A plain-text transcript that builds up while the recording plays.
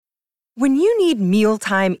When you need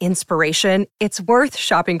mealtime inspiration, it's worth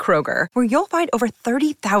shopping Kroger, where you'll find over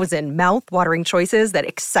 30,000 mouth-watering choices that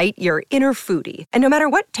excite your inner foodie. And no matter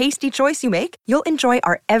what tasty choice you make, you'll enjoy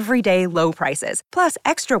our everyday low prices, plus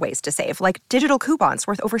extra ways to save, like digital coupons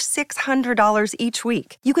worth over $600 each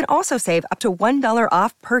week. You can also save up to $1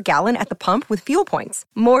 off per gallon at the pump with fuel points.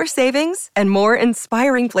 More savings and more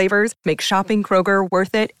inspiring flavors make shopping Kroger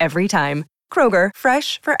worth it every time. Kroger,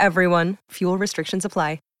 fresh for everyone. Fuel restrictions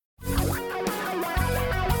apply.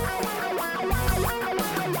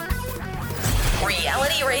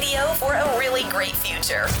 Reality radio for a really great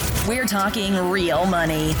future. We're talking real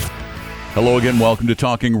money. Hello again. Welcome to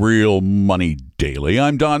Talking Real Money Daily.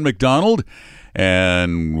 I'm Don McDonald,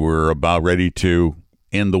 and we're about ready to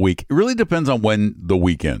end the week. It really depends on when the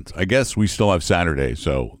week ends. I guess we still have Saturday,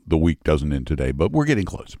 so the week doesn't end today, but we're getting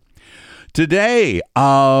close. Today,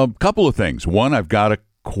 a couple of things. One, I've got a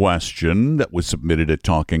question that was submitted at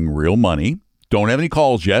Talking Real Money. Don't have any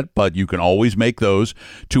calls yet, but you can always make those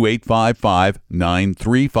to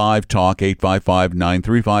 855-935-TALK,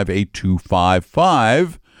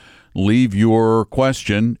 855-935-8255. Leave your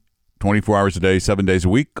question 24 hours a day, 7 days a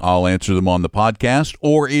week. I'll answer them on the podcast.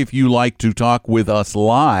 Or if you like to talk with us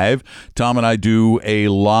live, Tom and I do a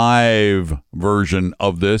live version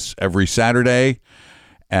of this every Saturday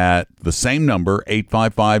at the same number,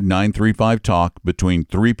 855-935-TALK, between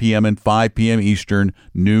 3 p.m. and 5 p.m. Eastern,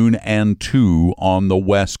 noon and 2 on the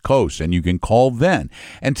West Coast. And you can call then.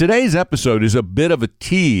 And today's episode is a bit of a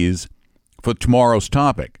tease for tomorrow's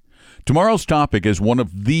topic. Tomorrow's topic is one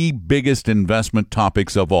of the biggest investment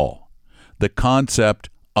topics of all, the concept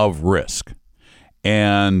of risk.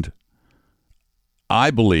 And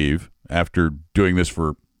I believe, after doing this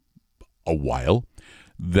for a while,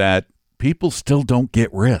 that people still don't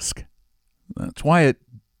get risk. That's why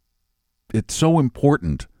it's so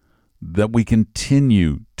important that we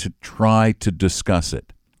continue to try to discuss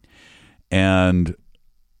it. And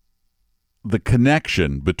the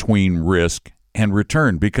connection between risk and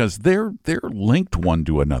return, because they're linked one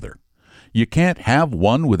to another. You can't have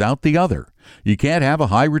one without the other. You can't have a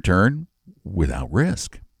high return without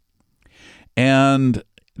risk. And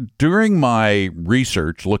during my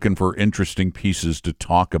research, looking for interesting pieces to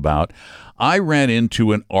talk about, I ran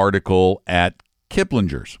into an article at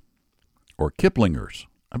Kiplinger's.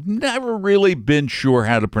 I've never really been sure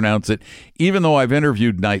how to pronounce it, even though I've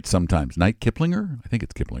interviewed Knight sometimes. Knight Kiplinger? I think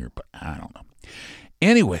it's Kiplinger, but I don't know.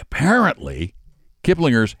 Anyway, apparently,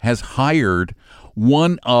 Kiplinger's has hired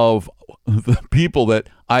one of the people that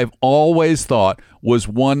I've always thought was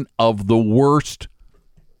one of the worst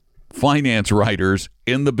finance writers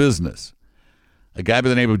in the business, a guy by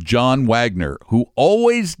the name of John Wagner, who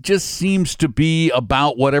always just seems to be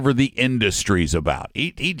about whatever the industry's about.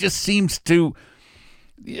 He just seems to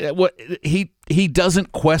he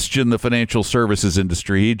doesn't question the financial services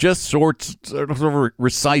industry. He just sort of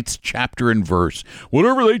recites chapter and verse.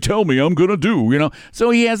 Whatever they tell me, I'm going to do.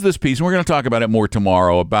 So he has this piece, and we're going to talk about it more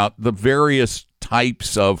tomorrow, about the various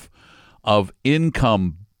types of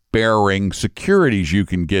income-bearing securities you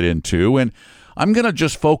can get into. And I'm going to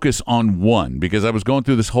just focus on one, because I was going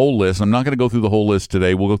through this whole list. I'm not going to go through the whole list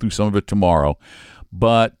today. We'll go through some of it tomorrow.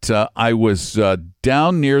 But I was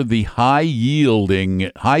down near the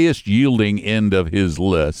highest yielding end of his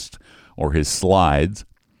list, or his slides,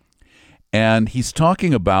 and he's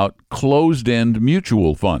talking about closed-end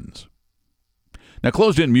mutual funds. Now,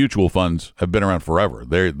 closed-end mutual funds have been around forever.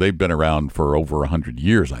 They've been around for over 100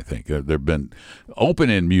 years, I think. There've been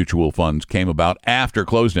open-end mutual funds came about after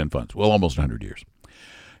closed-end funds. Well, almost 100 years.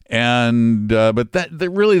 And but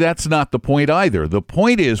that's not the point either. The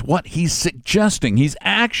point is what he's suggesting. He's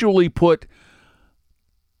actually put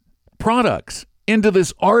products into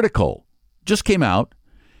this article. Just came out,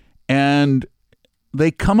 and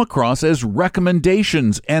they come across as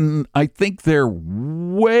recommendations, and I think they're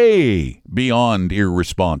way beyond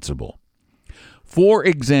irresponsible. For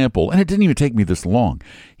example, and it didn't even take me this long,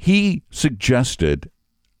 he suggested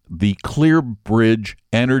the ClearBridge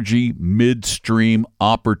Energy Midstream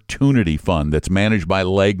Opportunity Fund that's managed by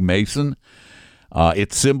Legg Mason.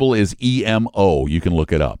 Its symbol is EMO. You can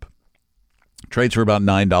look it up. Trades for about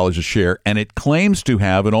 $9 a share, and it claims to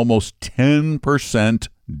have an almost 10%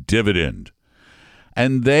 dividend.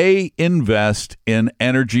 And they invest in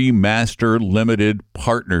Energy Master Limited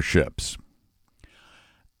partnerships.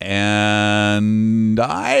 And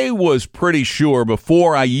I was pretty sure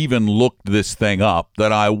before I even looked this thing up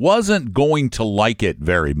that I wasn't going to like it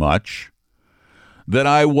very much, that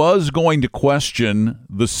I was going to question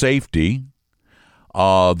the safety,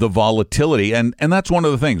 the volatility. And that's one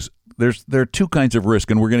of the things. there are two kinds of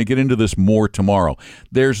risk, and we're going to get into this more tomorrow.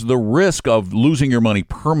 There's the risk of losing your money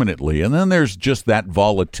permanently, and then there's just that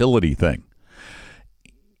volatility thing.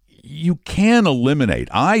 You can eliminate,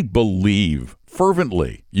 I believe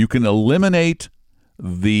fervently, you can eliminate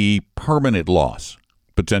the permanent loss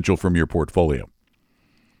potential from your portfolio.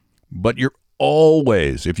 But you're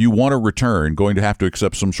always, if you want to return, going to have to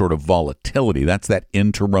accept some sort of volatility. That's that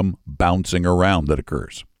interim bouncing around that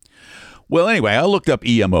occurs. Well, anyway, I looked up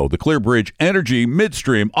EMO, the ClearBridge Energy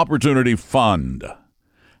Midstream Opportunity Fund,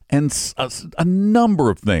 and a number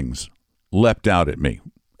of things leapt out at me.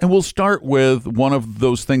 And we'll start with one of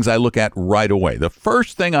those things I look at right away. The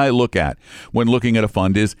first thing I look at when looking at a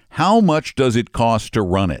fund is how much does it cost to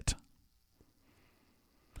run it?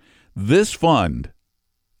 This fund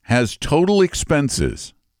has total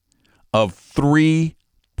expenses of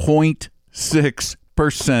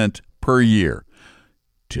 3.6% per year.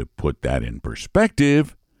 To put that in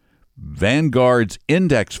perspective, Vanguard's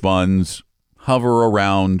index funds hover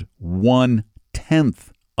around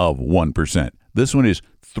 0.1%. This one is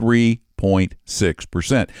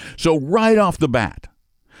 3.6%. So right off the bat,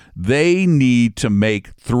 they need to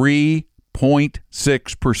make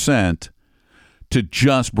 3.6% to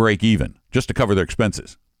just break even, just to cover their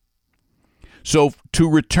expenses. So to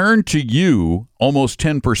return to you almost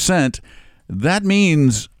 10%, that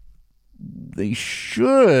means they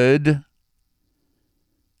should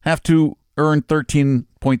have to earn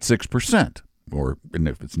 13.6%, or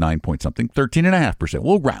if it's 9 point something, 13.5%.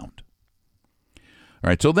 We'll round. All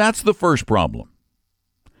right, so that's the first problem.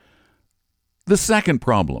 The second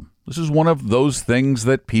problem, this is one of those things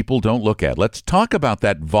that people don't look at. Let's talk about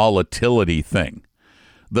that volatility thing.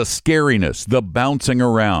 The scariness, the bouncing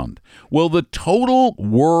around. Well, the total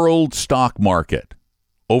world stock market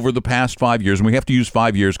over the past 5 years, and we have to use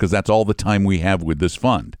 5 years because that's all the time we have with this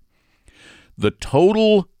fund. The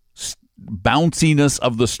total bounciness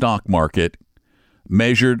of the stock market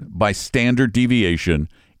measured by standard deviation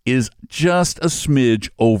is just a smidge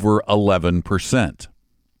over 11%.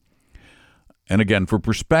 And again, for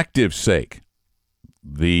perspective's sake,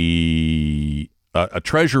 a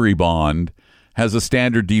treasury bond has a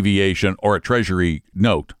standard deviation, or a treasury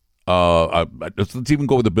note, let's even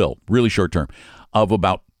go with the bill, really short term, of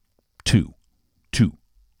about 2,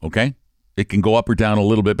 okay? It can go up or down a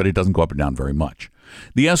little bit, but it doesn't go up or down very much.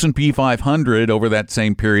 The S&P 500 over that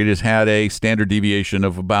same period has had a standard deviation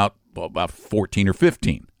of about 14 or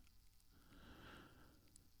 15.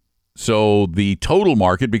 So the total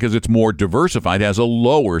market, because it's more diversified, has a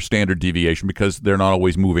lower standard deviation because they're not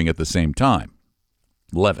always moving at the same time.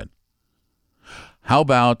 11. How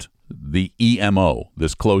about the EMO,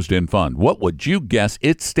 this closed-end fund? What would you guess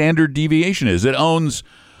its standard deviation is? It owns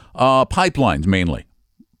pipelines mainly,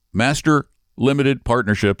 master limited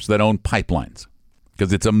partnerships that own pipelines,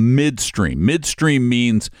 because it's a midstream. Midstream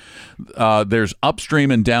means there's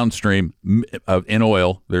upstream and downstream in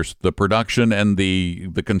oil. There's the production and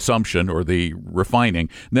the consumption, or the refining.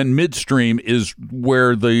 Then midstream is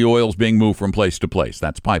where the oil's being moved from place to place.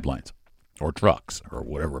 That's pipelines or trucks or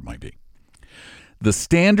whatever it might be. The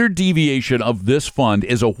standard deviation of this fund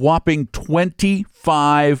is a whopping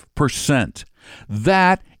 25%.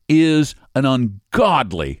 That is an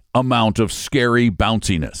ungodly amount of scary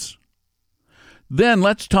bounciness. Then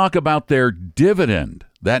let's talk about their dividend,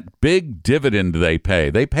 that big dividend they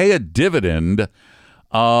pay. They pay a dividend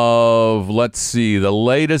of, let's see, the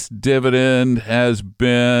latest dividend has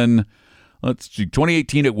been,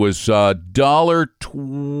 2018, it was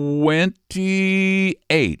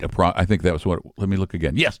 $1.28. I think that was what, let me look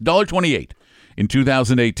again. Yes, $1.28 in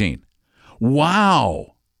 2018.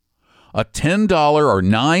 Wow. A $10 or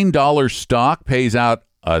 $9 stock pays out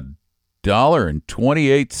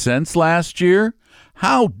 $1.28 last year.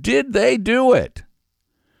 How did they do it?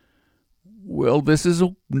 Well, this is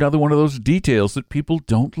another one of those details that people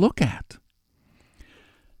don't look at.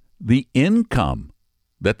 The income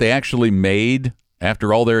that they actually made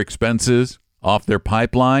after all their expenses off their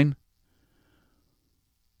pipeline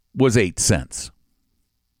was 8 cents.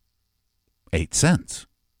 8 cents.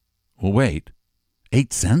 Well, wait.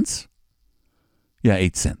 8 cents? Yeah,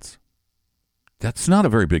 8 cents. That's not a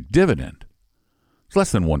very big dividend. It's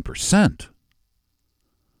less than 1%.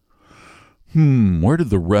 Where did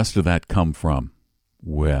the rest of that come from?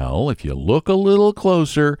 Well, if you look a little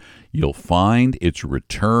closer, you'll find it's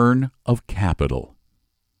return of capital.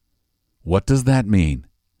 What does that mean?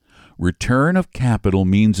 Return of capital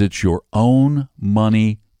means it's your own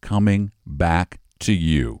money coming back to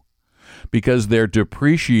you, because they're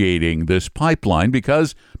depreciating this pipeline,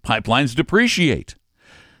 because pipelines depreciate.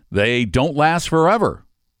 They don't last forever.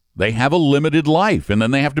 They have a limited life, and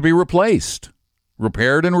then they have to be replaced.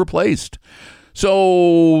 repaired and replaced. So,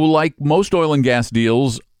 like most oil and gas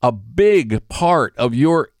deals, a big part of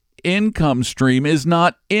your income stream is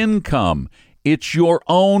not income. It's your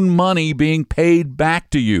own money being paid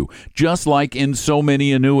back to you, just like in so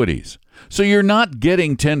many annuities. So you're not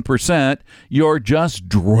getting 10%, you're just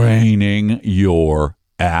draining your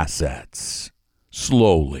assets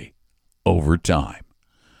slowly over time.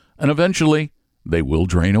 And eventually, they will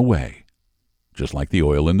drain away, just like the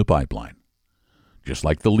oil in the pipeline, just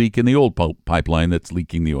like the leak in the old pipeline that's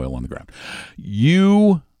leaking the oil on the ground.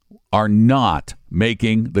 You are not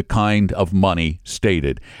making the kind of money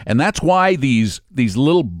stated. And that's why these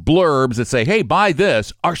little blurbs that say, hey, buy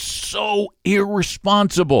this, are so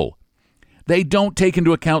irresponsible. They don't take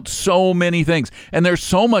into account so many things. And there's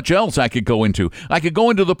so much else I could go into. I could go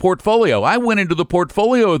into the portfolio. I went into the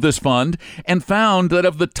portfolio of this fund and found that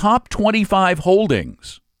of the top 25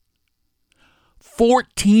 holdings,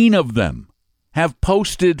 14 of them have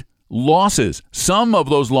posted losses. Some of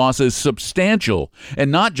those losses substantial,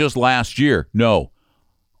 and not just last year. No,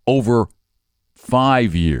 over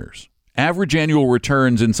 5 years. Average annual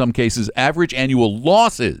returns in some cases, average annual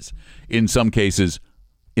losses in some cases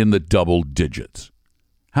in the double digits.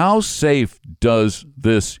 How safe does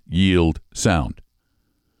this yield sound?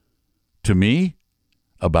 To me,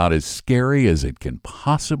 about as scary as it can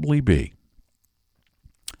possibly be.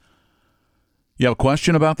 You have a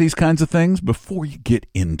question about these kinds of things? Before you get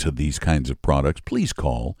into these kinds of products, please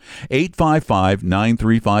call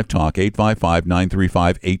 855-935-TALK,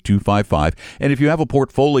 855-935-8255. And if you have a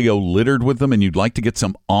portfolio littered with them and you'd like to get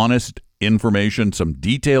some honest information, some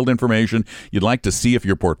detailed information, you'd like to see if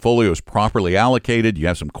your portfolio is properly allocated, you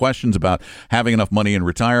have some questions about having enough money in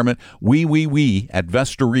retirement, we at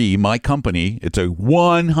Vestory, my company, it's a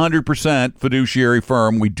 100% fiduciary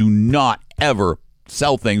firm. We do not ever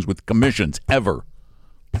sell things with commissions, ever.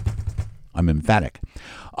 I'm emphatic.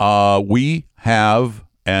 We have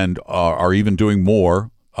and are even doing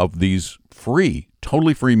more of these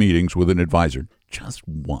totally free meetings with an advisor. Just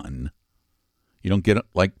one. You don't get it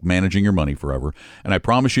like managing your money forever. And I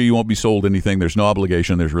promise you won't be sold anything. There's no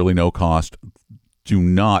obligation. There's really no cost. Do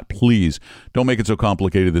not, please, don't make it so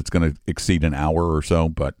complicated that it's going to exceed an hour or so,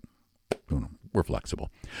 but we're flexible.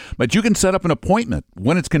 But you can set up an appointment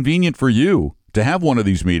when it's convenient for you to have one of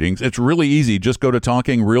these meetings. It's really easy. Just go to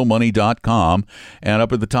talkingrealmoney.com and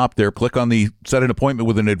up at the top there, click on the set an appointment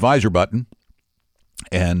with an advisor button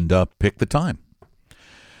and pick the time.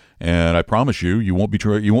 And I promise you,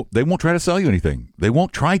 they won't try to sell you anything. They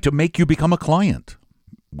won't try to make you become a client.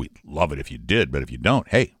 We'd love it if you did, but if you don't,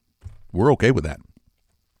 hey, we're okay with that.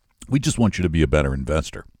 We just want you to be a better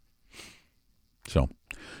investor. So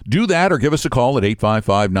do that or give us a call at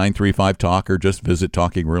 855-935-TALK or just visit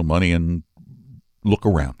Talking Real Money and look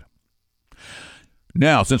around.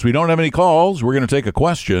 Now, since we don't have any calls, we're going to take a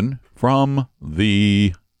question from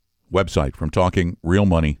the website, from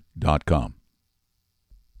talkingrealmoney.com.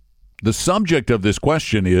 The subject of this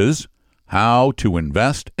question is how to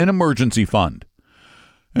invest an emergency fund.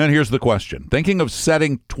 And here's the question. Thinking of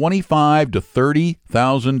setting $25,000 to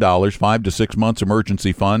 $30,000, 5 to 6 months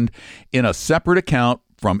emergency fund in a separate account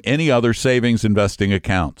from any other savings investing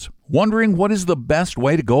accounts. Wondering what is the best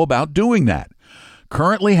way to go about doing that.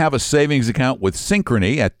 Currently have a savings account with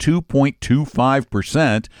Synchrony at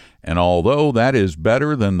 2.25%, and although that is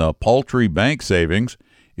better than the paltry bank savings,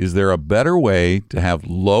 is there a better way to have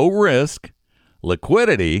low risk,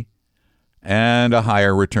 liquidity, and a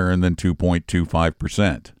higher return than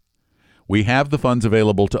 2.25%? We have the funds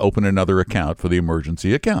available to open another account for the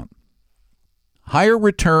emergency account. Higher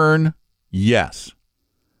return, yes.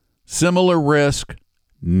 Similar risk,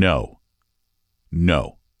 no.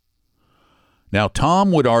 No. Now,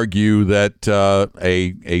 Tom would argue that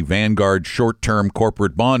a Vanguard short-term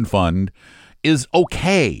corporate bond fund is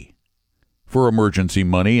okay for emergency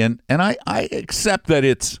money, and I accept that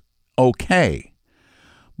it's okay.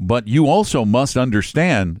 But you also must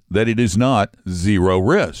understand that it is not zero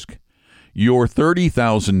risk. Your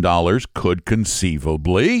 $30,000 could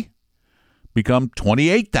conceivably become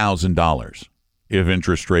 $28,000 if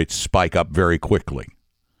interest rates spike up very quickly.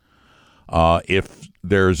 If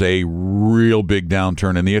there's a real big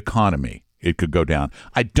downturn in the economy, it could go down.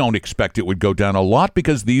 I don't expect it would go down a lot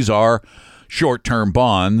because these are short-term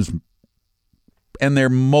bonds, and they're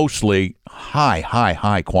mostly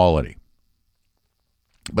high quality.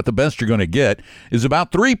 But the best you're going to get is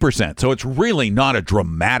about 3%. So it's really not a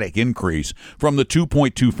dramatic increase from the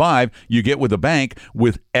 2.25 you get with a bank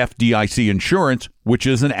with FDIC insurance, which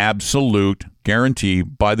is an absolute guarantee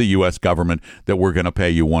by the U.S. government that we're going to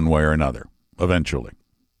pay you one way or another eventually,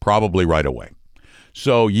 probably right away.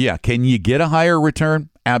 So, yeah, can you get a higher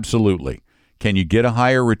return? Absolutely. Can you get a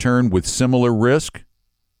higher return with similar risk?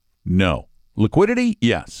 No. Liquidity?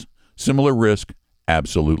 Yes. Similar risk?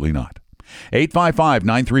 Absolutely not.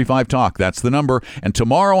 855-935-TALK. That's the number. And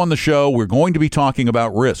tomorrow on the show, we're going to be talking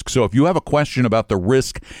about risk. So if you have a question about the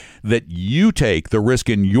risk that you take, the risk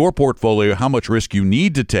in your portfolio, how much risk you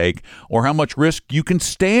need to take, or how much risk you can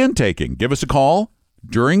stand taking, give us a call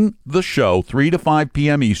during the show, 3 to 5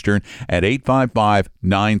 p.m. Eastern at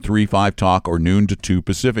 855-935-TALK or noon to 2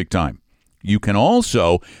 Pacific time. You can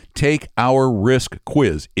also take our risk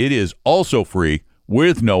quiz. It is also free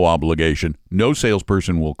with no obligation. No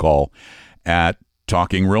salesperson will call at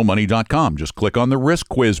talkingrealmoney.com. Just click on the risk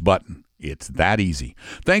quiz button. It's that easy.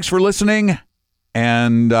 Thanks for listening,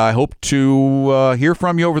 and I hope to hear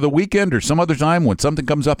from you over the weekend or some other time when something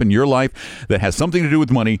comes up in your life that has something to do with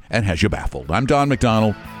money and has you baffled. I'm Don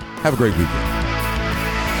McDonald. Have a great weekend.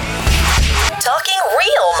 Talking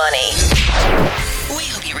Real Money. We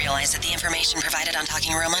hope you realize that the information provided on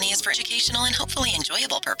Talking Real Money is for educational and hopefully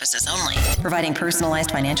enjoyable purposes only. Providing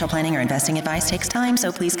personalized financial planning or investing advice takes time,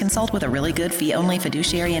 so please consult with a really good fee-only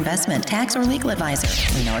fiduciary investment, tax, or legal advisor.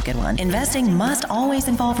 We know a good one. Investing must always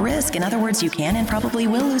involve risk. In other words, you can and probably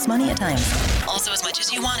will lose money at times. Also, as much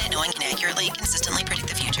as you want it, no one can accurately, consistently predict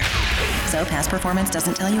the future. So past performance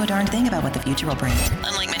doesn't tell you a darn thing about what the future will bring.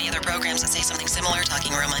 Unlike many other programs that say something similar,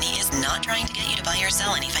 Talking Real Money is not trying to get you to buy or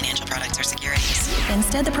sell any financial products or securities.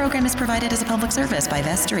 Instead, the program is provided as a public service by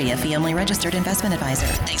Vestry, a fee-only registered investment advisor.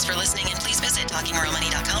 Thanks for listening, and please visit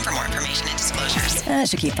talkingrealmoney.com for more information and disclosures. That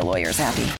should keep the lawyers happy.